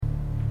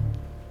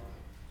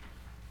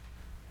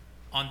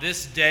On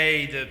this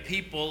day, the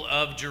people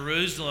of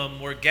Jerusalem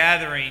were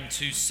gathering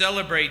to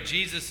celebrate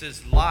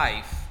Jesus'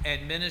 life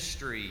and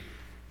ministry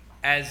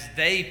as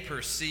they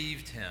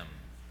perceived him.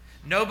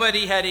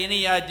 Nobody had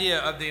any idea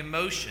of the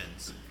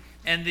emotions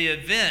and the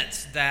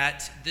events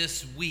that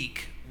this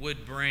week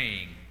would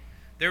bring.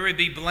 There would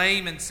be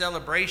blame and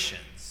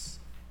celebrations,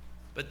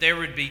 but there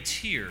would be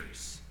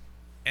tears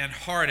and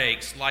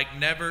heartaches like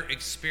never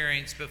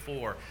experienced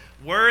before.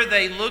 Were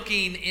they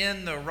looking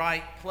in the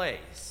right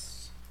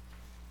place?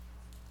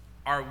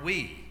 Are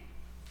we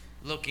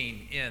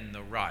looking in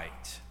the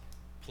right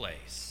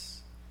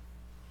place?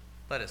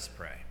 Let us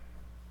pray.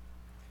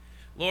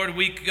 Lord,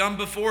 we come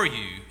before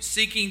you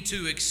seeking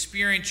to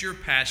experience your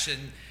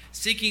passion,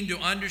 seeking to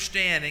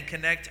understand and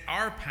connect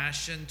our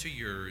passion to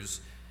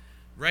yours,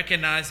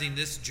 recognizing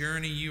this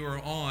journey you are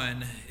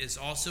on is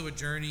also a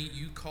journey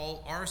you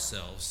call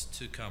ourselves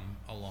to come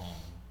along.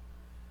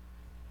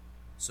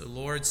 So,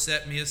 Lord,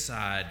 set me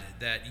aside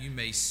that you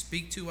may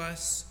speak to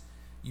us,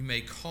 you may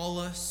call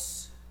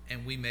us,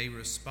 and we may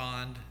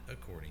respond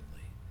accordingly.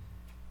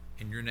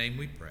 In your name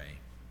we pray.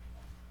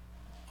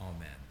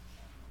 Amen.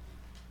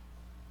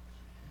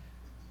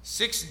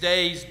 6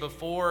 days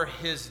before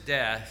his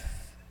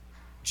death,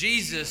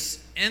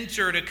 Jesus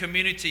entered a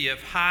community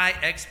of high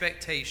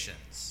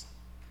expectations.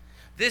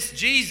 This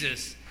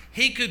Jesus,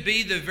 he could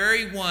be the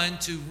very one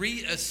to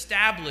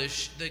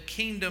reestablish the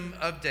kingdom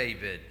of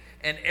David,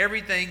 and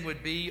everything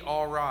would be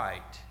all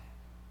right.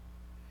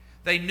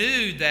 They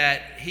knew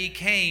that he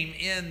came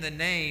in the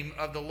name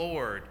of the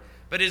Lord,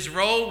 but his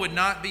role would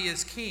not be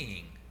as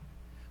king,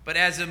 but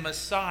as a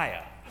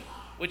Messiah,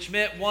 which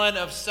meant one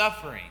of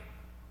suffering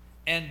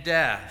and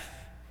death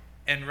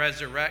and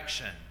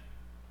resurrection.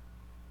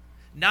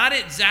 Not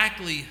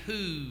exactly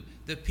who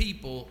the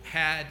people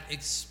had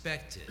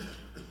expected.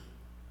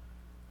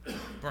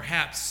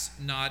 Perhaps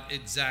not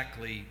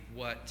exactly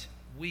what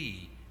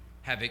we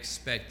have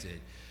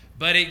expected,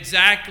 but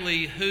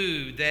exactly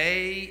who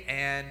they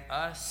and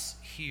us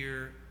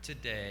here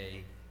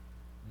today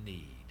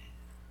need.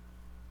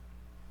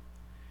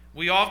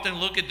 We often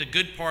look at the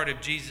good part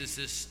of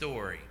Jesus'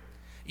 story.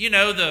 You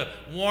know, the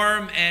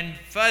warm and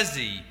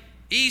fuzzy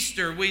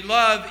Easter. We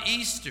love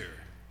Easter.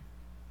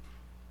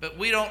 But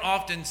we don't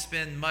often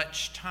spend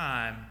much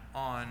time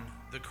on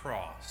the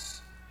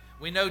cross.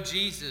 We know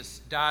Jesus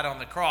died on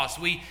the cross.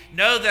 We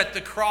know that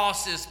the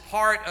cross is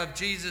part of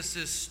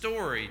Jesus'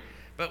 story,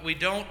 but we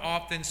don't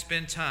often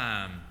spend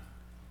time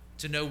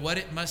to know what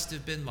it must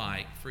have been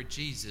like for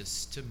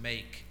Jesus to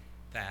make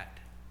that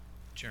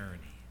journey.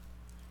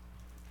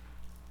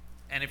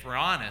 And if we're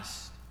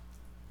honest,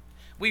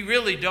 we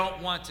really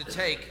don't want to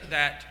take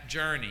that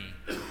journey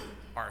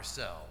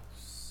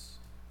ourselves.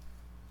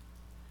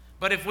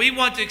 But if we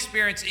want to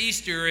experience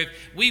Easter, if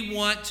we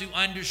want to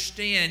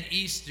understand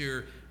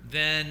Easter,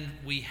 then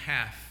we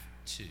have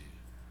to.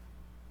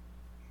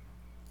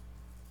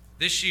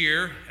 This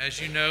year, as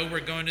you know,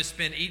 we're going to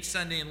spend each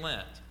Sunday in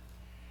Lent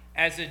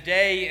as a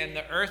day in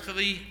the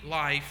earthly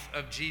life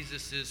of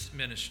Jesus'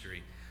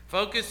 ministry,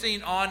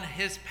 focusing on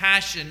his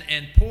passion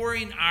and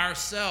pouring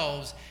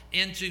ourselves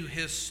into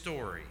his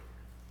story.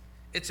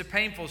 It's a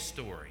painful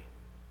story.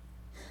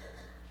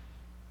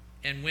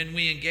 And when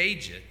we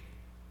engage it,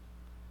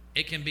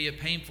 it can be a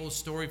painful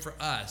story for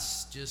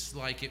us, just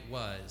like it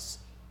was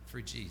for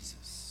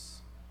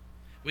Jesus.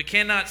 We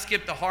cannot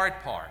skip the hard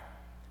part.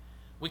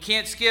 We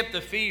can't skip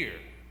the fear,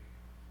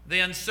 the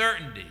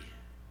uncertainty,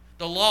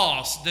 the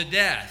loss, the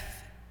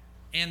death,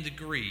 and the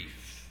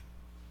grief.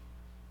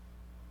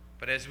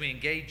 But as we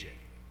engage it,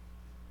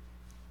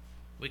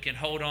 we can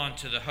hold on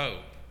to the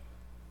hope,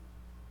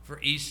 for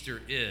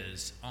Easter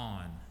is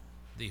on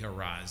the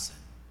horizon.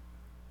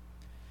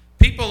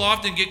 People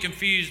often get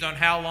confused on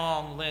how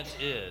long Lent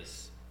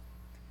is.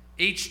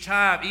 Each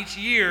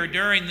year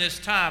during this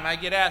time, I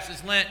get asked,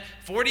 is Lent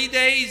 40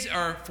 days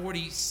or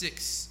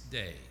 46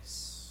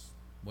 days?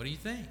 What do you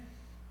think?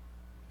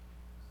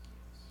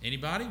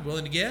 Anybody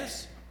willing to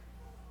guess?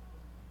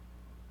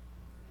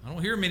 I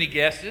don't hear many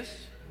guesses.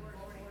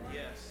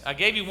 Yes. I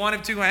gave you one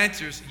of two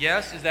answers.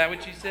 Yes, is that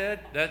what you said?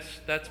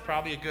 That's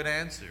probably a good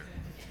answer.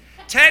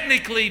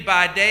 Technically,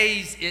 by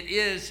days, it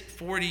is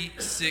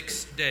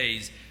 46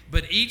 days.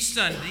 But each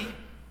Sunday,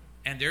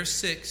 and there's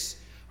 6,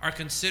 are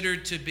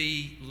considered to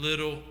be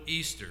little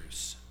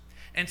Easters.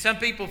 And some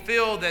people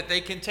feel that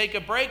they can take a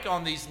break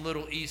on these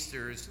little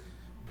Easters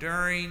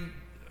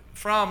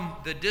from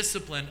the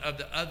discipline of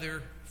the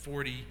other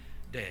 40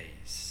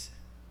 days.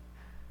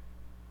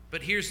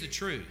 But here's the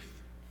truth.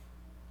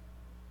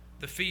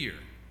 The fear,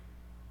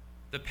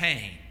 the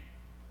pain,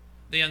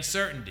 the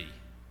uncertainty,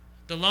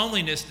 the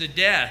loneliness, the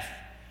death,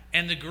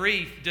 and the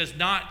grief does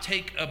not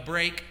take a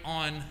break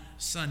on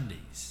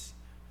Sundays.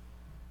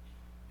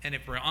 And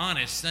if we're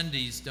honest,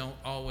 Sundays don't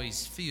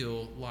always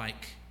feel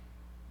like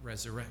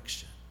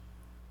resurrection.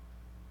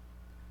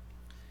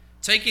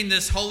 Taking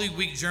this Holy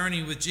Week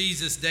journey with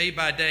Jesus day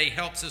by day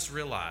helps us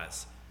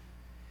realize,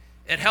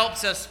 it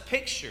helps us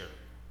picture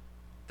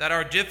that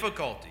our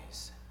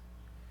difficulties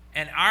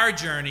and our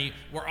journey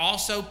were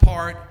also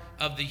part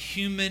of the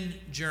human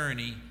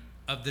journey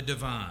of the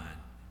divine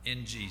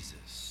in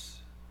Jesus.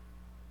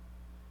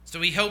 So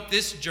we hope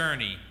this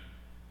journey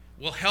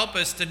will help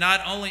us to not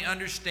only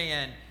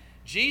understand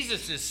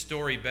Jesus'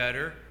 story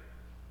better,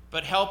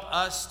 but help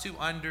us to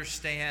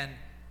understand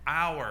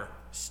our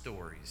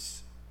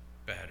stories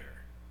better.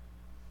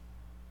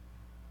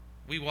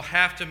 We will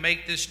have to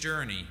make this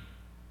journey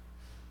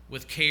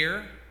with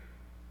care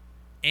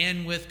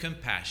and with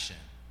compassion.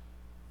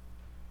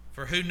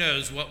 For who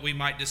knows what we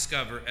might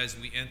discover as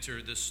we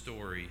enter the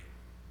story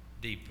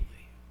deeply.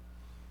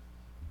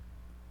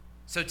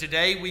 So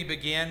today we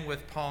begin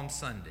with Palm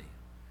Sunday,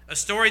 a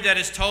story that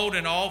is told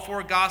in all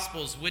four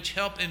Gospels, which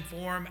help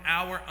inform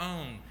our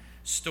own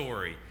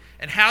story.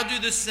 And how do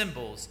the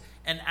symbols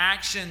and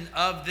action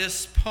of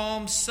this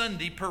Palm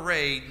Sunday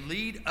parade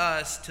lead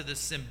us to the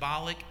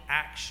symbolic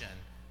action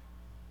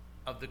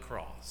of the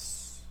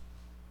cross?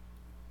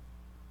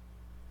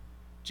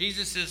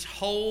 Jesus'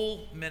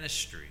 whole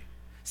ministry,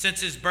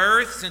 since his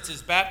birth, since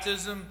his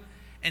baptism,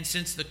 and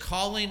since the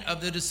calling of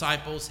the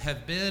disciples,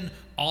 have been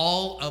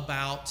all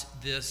about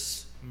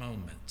this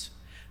moment,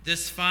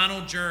 this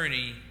final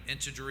journey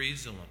into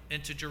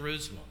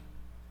Jerusalem.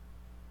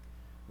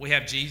 We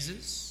have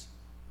Jesus,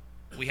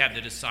 we have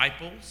the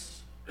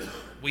disciples,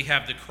 we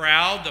have the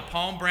crowd, the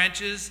palm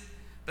branches,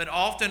 but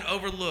often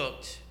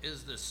overlooked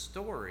is the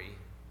story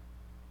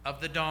of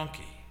the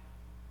donkey.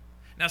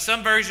 Now,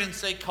 some versions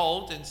say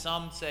colt and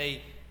some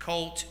say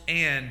colt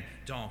and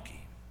donkey.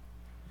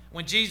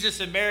 When Jesus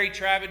and Mary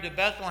traveled to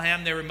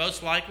Bethlehem, they were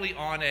most likely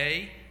on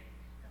a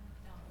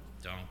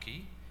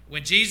donkey.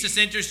 When Jesus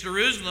enters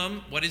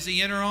Jerusalem, what does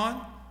he enter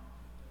on?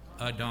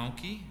 A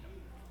donkey.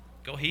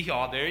 Go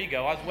hee-haw, there you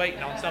go. I was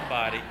waiting on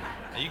somebody.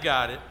 You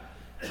got it.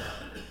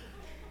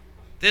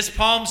 This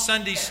Palm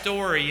Sunday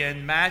story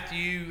in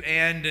Matthew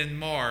and in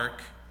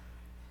Mark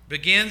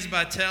begins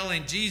by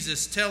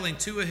Jesus telling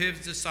two of his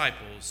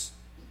disciples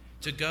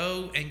to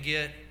go and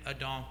get a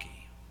donkey.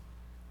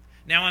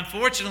 Now,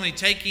 unfortunately,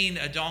 taking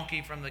a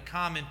donkey from the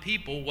common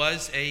people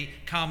was a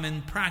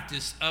common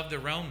practice of the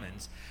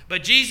Romans.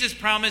 But Jesus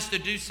promised to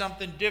do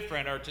something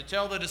different, or to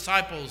tell the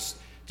disciples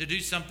to do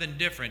something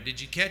different.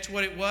 Did you catch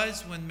what it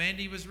was when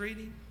Mandy was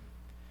reading?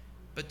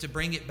 But to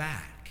bring it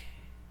back.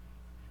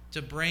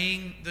 To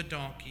bring the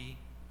donkey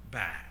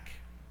back.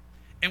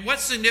 And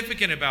what's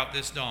significant about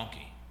this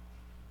donkey?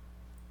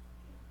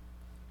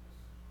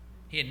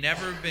 He had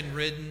never been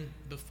ridden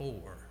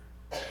before.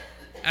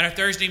 At our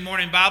Thursday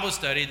morning Bible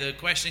study, the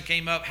question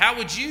came up, how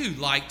would you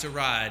like to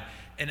ride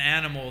an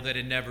animal that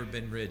had never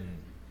been ridden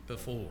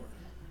before?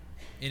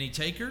 Any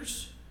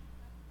takers?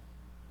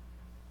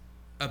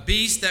 A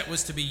beast that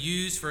was to be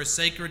used for a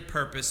sacred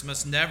purpose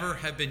must never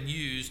have been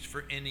used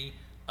for any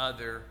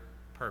other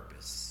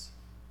purpose.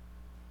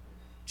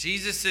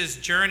 Jesus'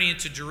 journey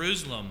into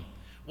Jerusalem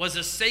was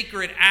a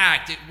sacred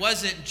act. It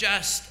wasn't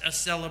just a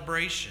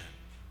celebration.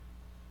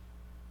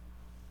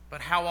 But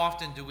how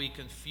often do we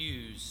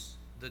confuse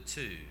the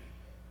two?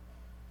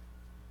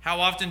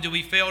 How often do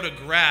we fail to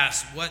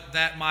grasp what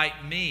that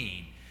might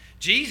mean?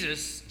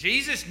 Jesus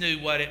knew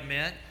what it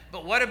meant,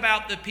 but what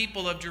about the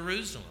people of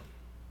Jerusalem?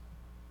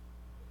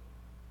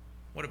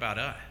 What about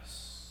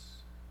us?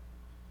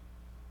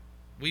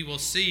 We will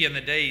see in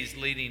the days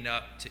leading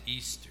up to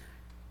Easter.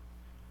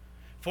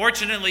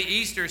 Fortunately,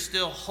 Easter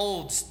still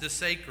holds the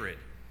sacred,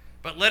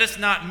 but let us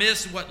not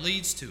miss what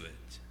leads to it.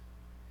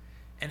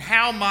 And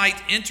how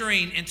might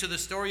entering into the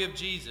story of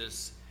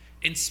Jesus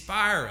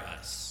inspire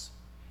us,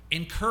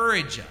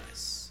 encourage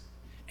us,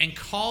 and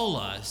call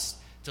us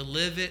to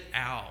live it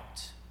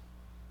out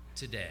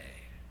today?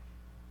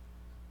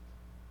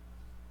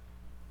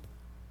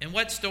 And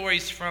what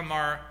stories from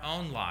our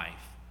own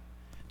life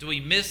do we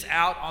miss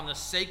out on the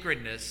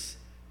sacredness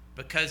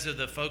because of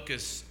the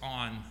focus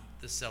on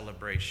the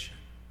celebration?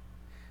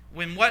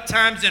 What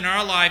times in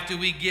our life do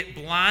we get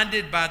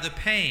blinded by the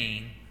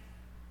pain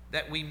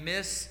that we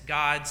miss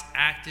God's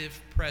active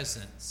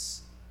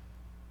presence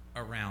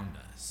around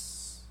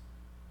us?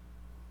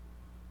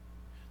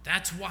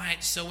 That's why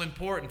it's so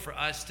important for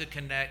us to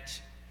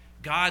connect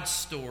God's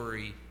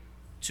story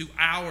to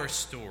our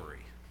story,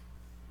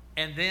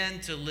 and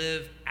then to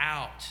live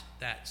out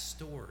that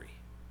story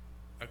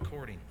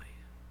accordingly.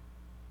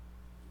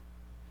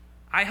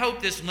 I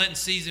hope this Lenten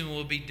season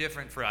will be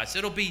different for us.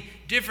 It'll be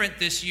different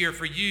this year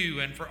for you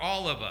and for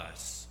all of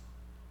us,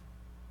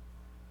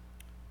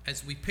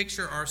 as we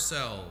picture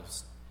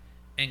ourselves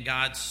in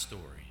God's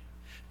story.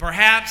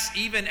 Perhaps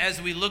even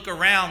as we look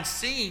around,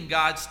 seeing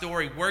God's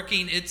story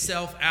working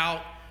itself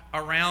out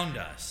around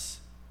us.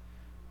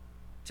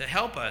 To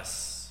help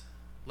us,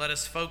 let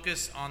us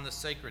focus on the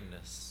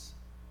sacredness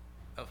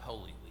of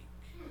Holy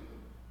Week.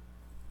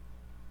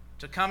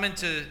 To come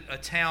into a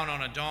town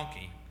on a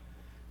donkey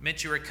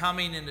meant you were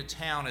coming into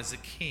town as a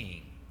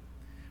king.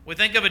 We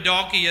think of a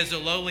donkey as a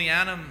lowly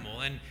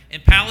animal, and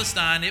in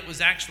Palestine it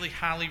was actually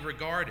highly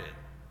regarded.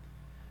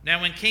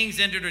 Now, when kings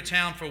entered a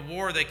town for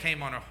war, they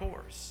came on a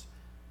horse.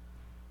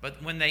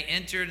 But when they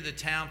entered the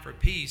town for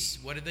peace,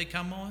 what did they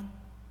come on?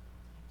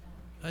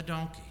 A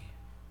donkey.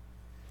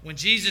 When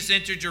Jesus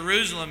entered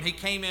Jerusalem, he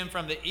came in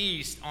from the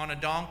east on a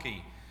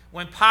donkey.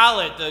 When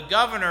Pilate, the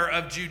governor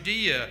of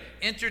Judea,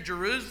 entered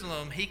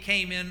Jerusalem, he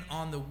came in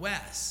on the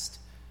west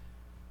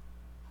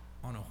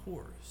on a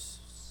horse.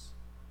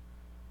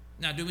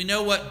 Now, do we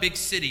know what big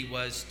city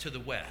was to the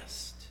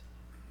west?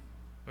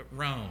 But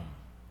Rome.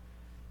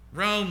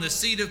 Rome, the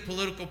seat of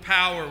political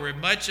power, where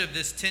much of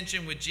this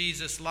tension with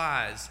Jesus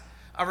lies.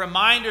 A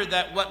reminder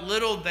that what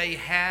little they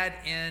had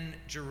in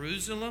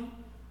Jerusalem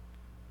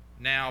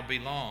now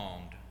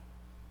belonged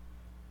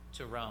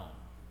to Rome.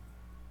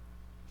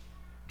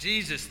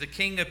 Jesus, the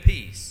King of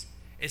Peace,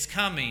 is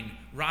coming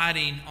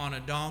riding on a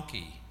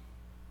donkey.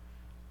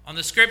 On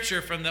the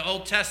scripture from the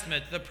Old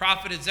Testament, the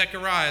prophet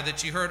Zechariah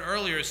that you heard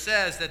earlier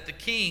says that the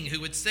king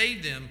who would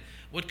save them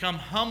would come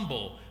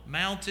humble,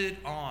 mounted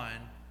on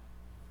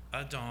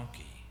a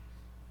donkey.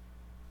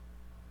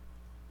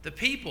 The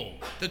people,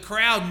 the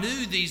crowd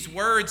knew these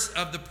words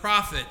of the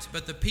prophet,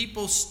 but the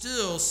people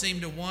still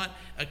seemed to want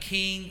a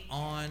king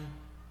on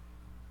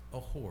a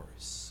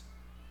horse.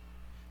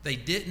 They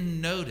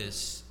didn't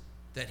notice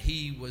that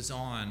he was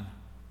on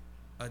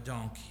a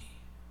donkey.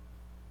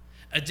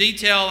 A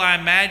detail I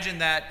imagine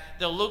that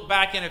they'll look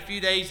back in a few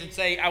days and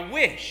say, I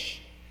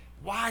wish,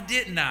 why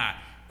didn't I?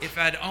 If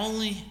I'd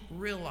only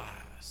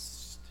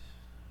realized.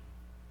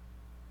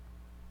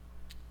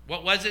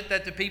 What was it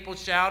that the people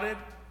shouted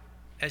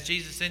as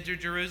Jesus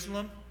entered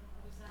Jerusalem?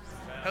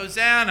 Hosanna.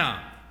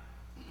 Hosanna.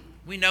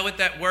 We know what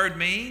that word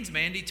means.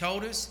 Mandy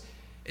told us.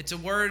 It's a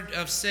word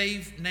of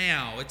save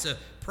now. It's a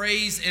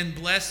praise and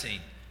blessing.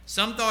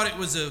 Some thought it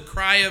was a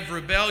cry of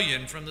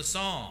rebellion from the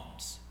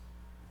Psalms.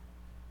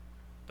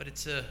 But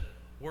it's a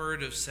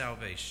word of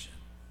salvation.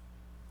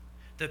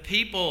 The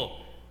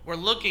people were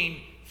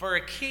looking for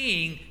a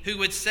king who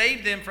would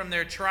save them from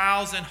their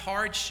trials and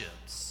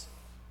hardships,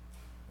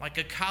 like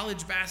a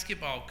college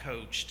basketball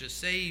coach to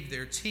save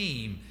their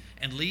team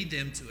and lead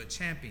them to a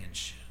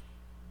championship.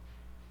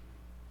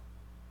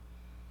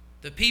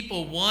 The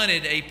people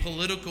wanted a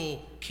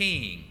political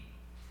king,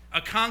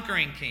 a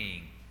conquering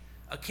king,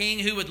 a king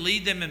who would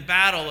lead them in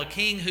battle, a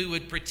king who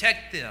would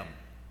protect them.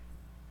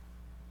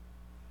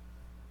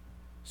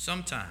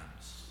 Sometimes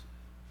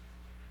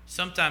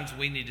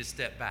we need to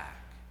step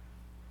back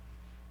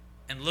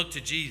and look to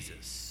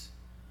Jesus,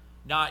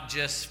 not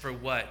just for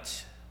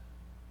what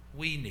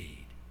we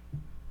need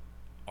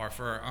or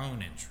for our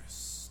own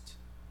interest.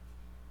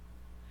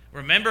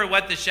 Remember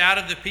what the shout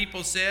of the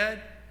people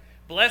said?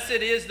 Blessed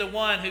is the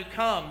one who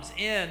comes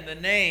in the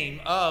name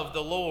of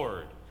the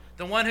Lord.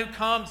 The one who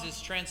comes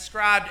is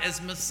transcribed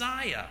as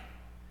Messiah.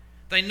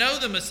 They know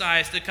the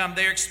Messiah is to come.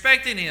 They're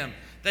expecting him.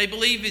 They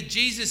believe that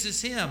Jesus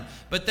is him,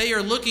 but they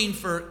are looking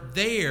for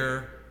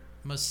their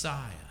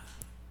Messiah,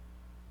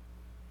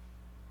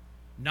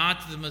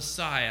 not the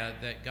Messiah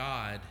that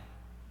God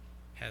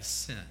has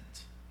sent.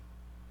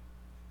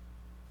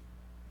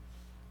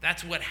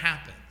 That's what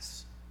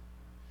happens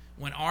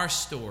when our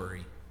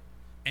story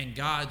and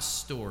God's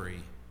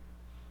story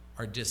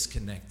are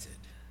disconnected.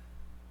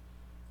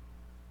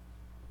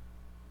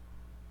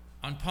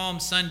 On Palm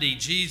Sunday,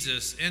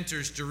 Jesus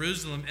enters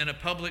Jerusalem in a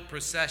public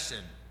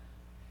procession.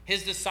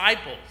 His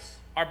disciples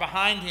are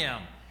behind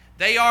him.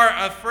 They are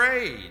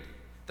afraid.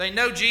 They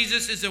know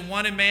Jesus is a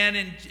wanted man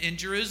in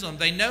Jerusalem.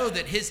 They know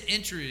that his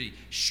entry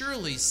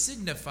surely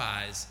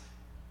signifies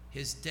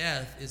his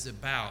death is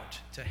about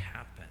to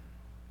happen.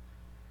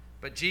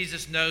 But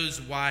Jesus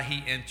knows why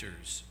he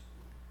enters.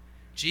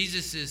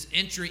 Jesus'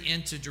 entry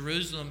into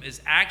Jerusalem is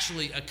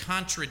actually a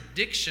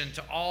contradiction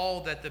to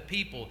all that the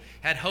people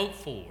had hoped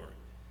for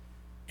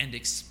and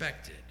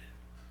expected.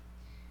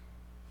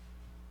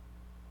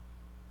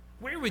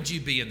 Where would you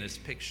be in this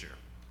picture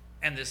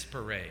and this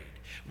parade?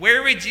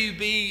 Where would you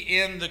be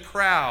in the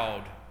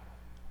crowd?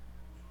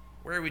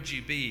 Where would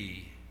you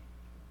be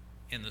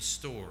in the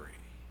story?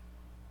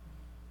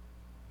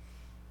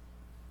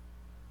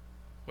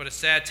 What a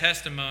sad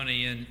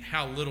testimony in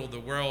how little the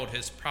world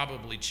has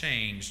probably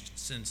changed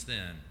since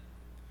then.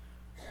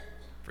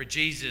 For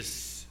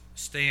Jesus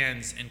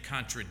stands in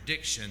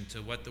contradiction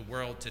to what the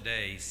world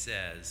today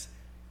says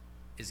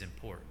is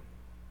important.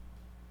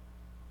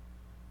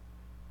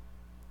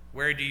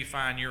 Where do you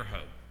find your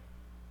hope?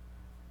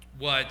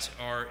 What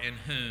or in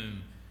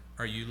whom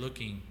are you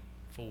looking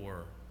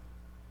for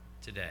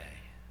today?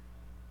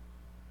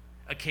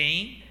 A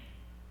king?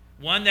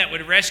 One that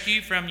would rescue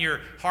you from your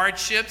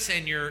hardships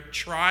and your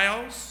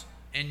trials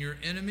and your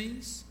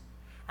enemies?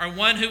 Or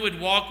one who would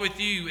walk with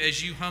you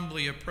as you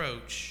humbly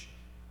approach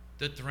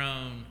the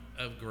throne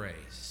of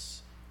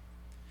grace?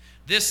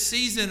 This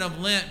season of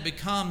Lent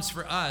becomes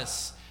for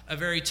us a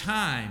very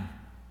time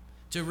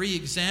to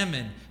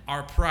re-examine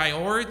our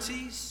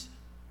priorities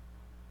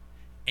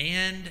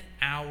and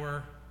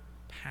our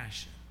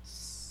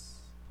passions.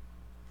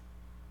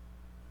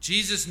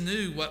 Jesus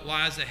knew what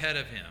lies ahead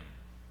of him.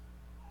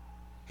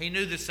 He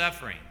knew the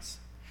sufferings.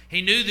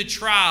 He knew the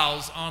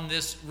trials on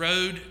this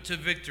road to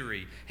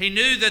victory. He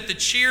knew that the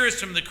cheers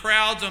from the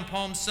crowds on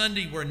Palm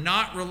Sunday were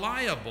not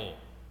reliable.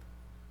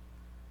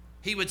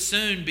 He would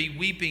soon be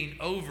weeping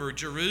over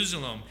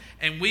Jerusalem,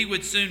 and we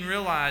would soon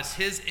realize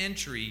his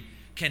entry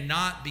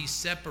cannot be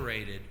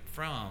separated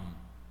from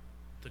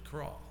the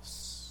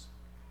cross.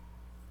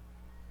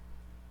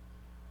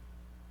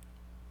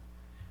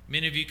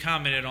 Many of you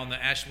commented on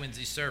the Ash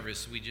Wednesday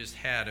service we just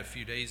had a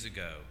few days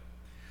ago.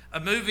 A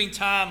moving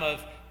time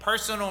of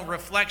personal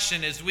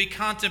reflection as we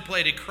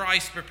contemplated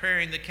Christ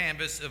preparing the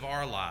canvas of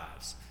our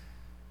lives.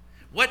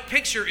 What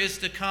picture is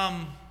to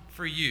come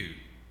for you?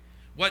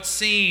 What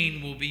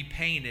scene will be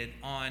painted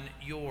on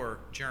your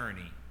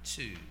journey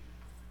to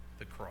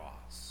the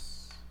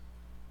cross?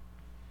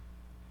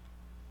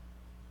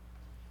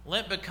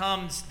 Lent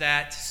becomes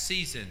that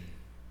season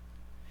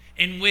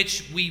in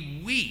which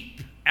we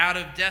weep out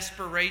of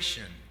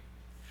desperation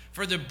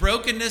for the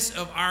brokenness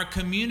of our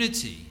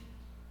community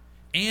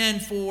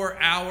and for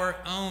our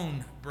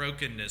own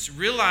brokenness,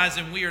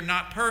 realizing we are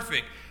not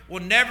perfect, will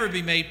never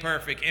be made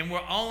perfect, and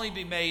will only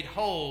be made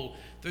whole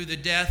through the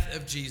death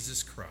of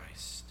Jesus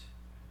Christ.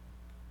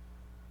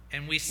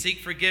 And we seek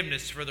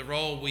forgiveness for the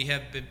role we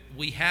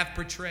have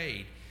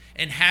portrayed,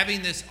 and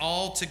having this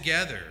all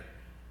together,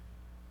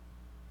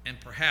 and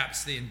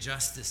perhaps the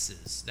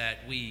injustices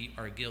that we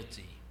are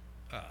guilty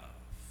of.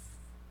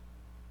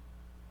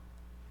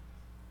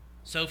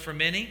 So for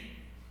many,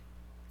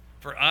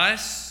 for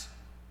us,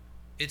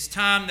 it's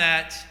time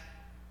that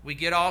we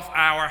get off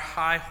our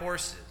high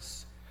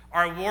horses,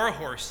 our war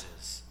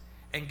horses,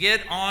 and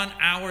get on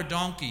our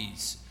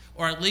donkeys,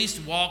 or at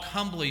least walk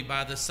humbly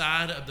by the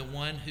side of the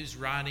one who's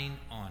riding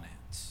on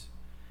it,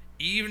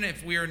 even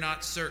if we are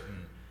not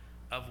certain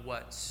of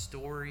what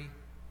story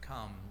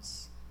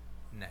comes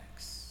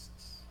next.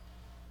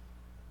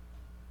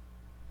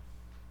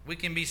 We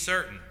can be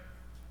certain.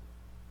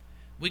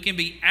 We can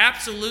be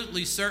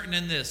absolutely certain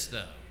in this,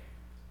 though,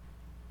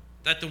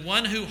 that the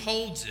one who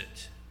holds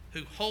it,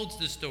 who holds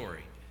the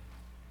story,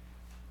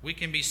 we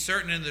can be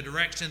certain in the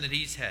direction that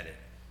he's headed,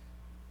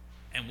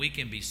 and we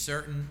can be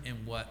certain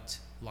in what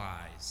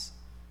lies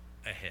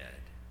ahead.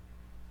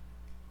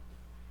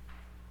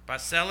 By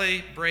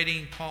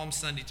celebrating Palm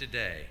Sunday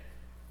today,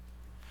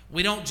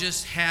 we don't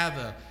just have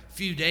a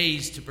few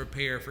days to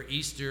prepare for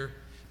Easter,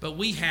 but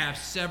we have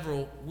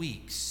several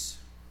weeks.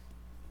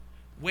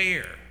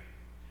 Where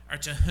or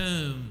to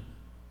whom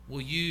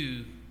will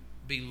you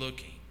be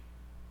looking?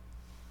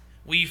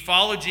 Will you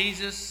follow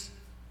Jesus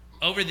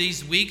over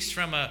these weeks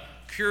from a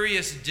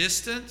curious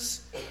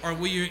distance, or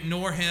will you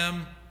ignore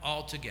him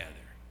altogether?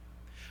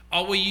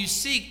 Or will you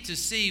seek to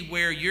see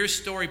where your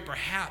story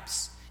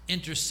perhaps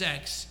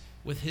intersects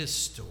with his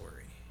story?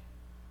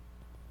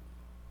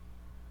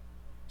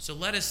 So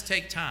let us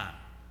take time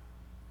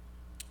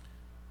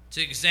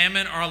to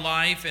examine our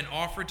life and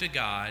offer to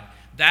God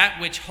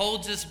that which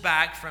holds us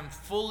back from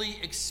fully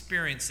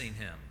experiencing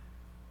him.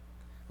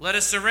 Let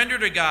us surrender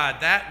to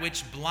God that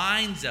which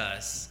blinds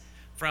us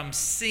from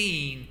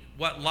seeing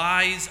what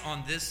lies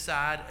on this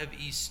side of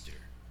Easter.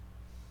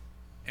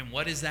 And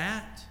what is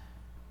that?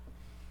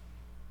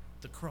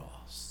 The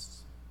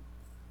cross.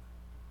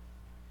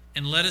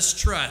 And let us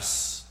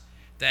trust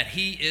that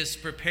he is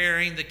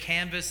preparing the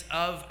canvas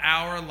of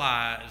our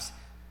lives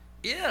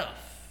if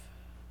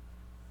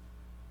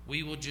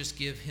we will just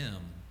give him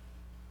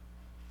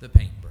the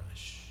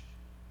paintbrush.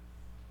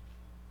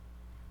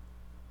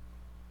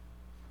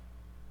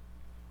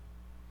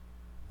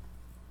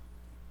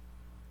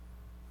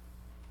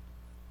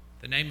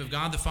 The name of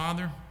God the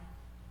Father,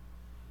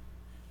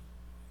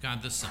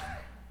 God the Son,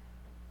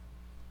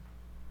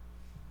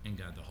 and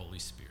God the Holy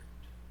Spirit.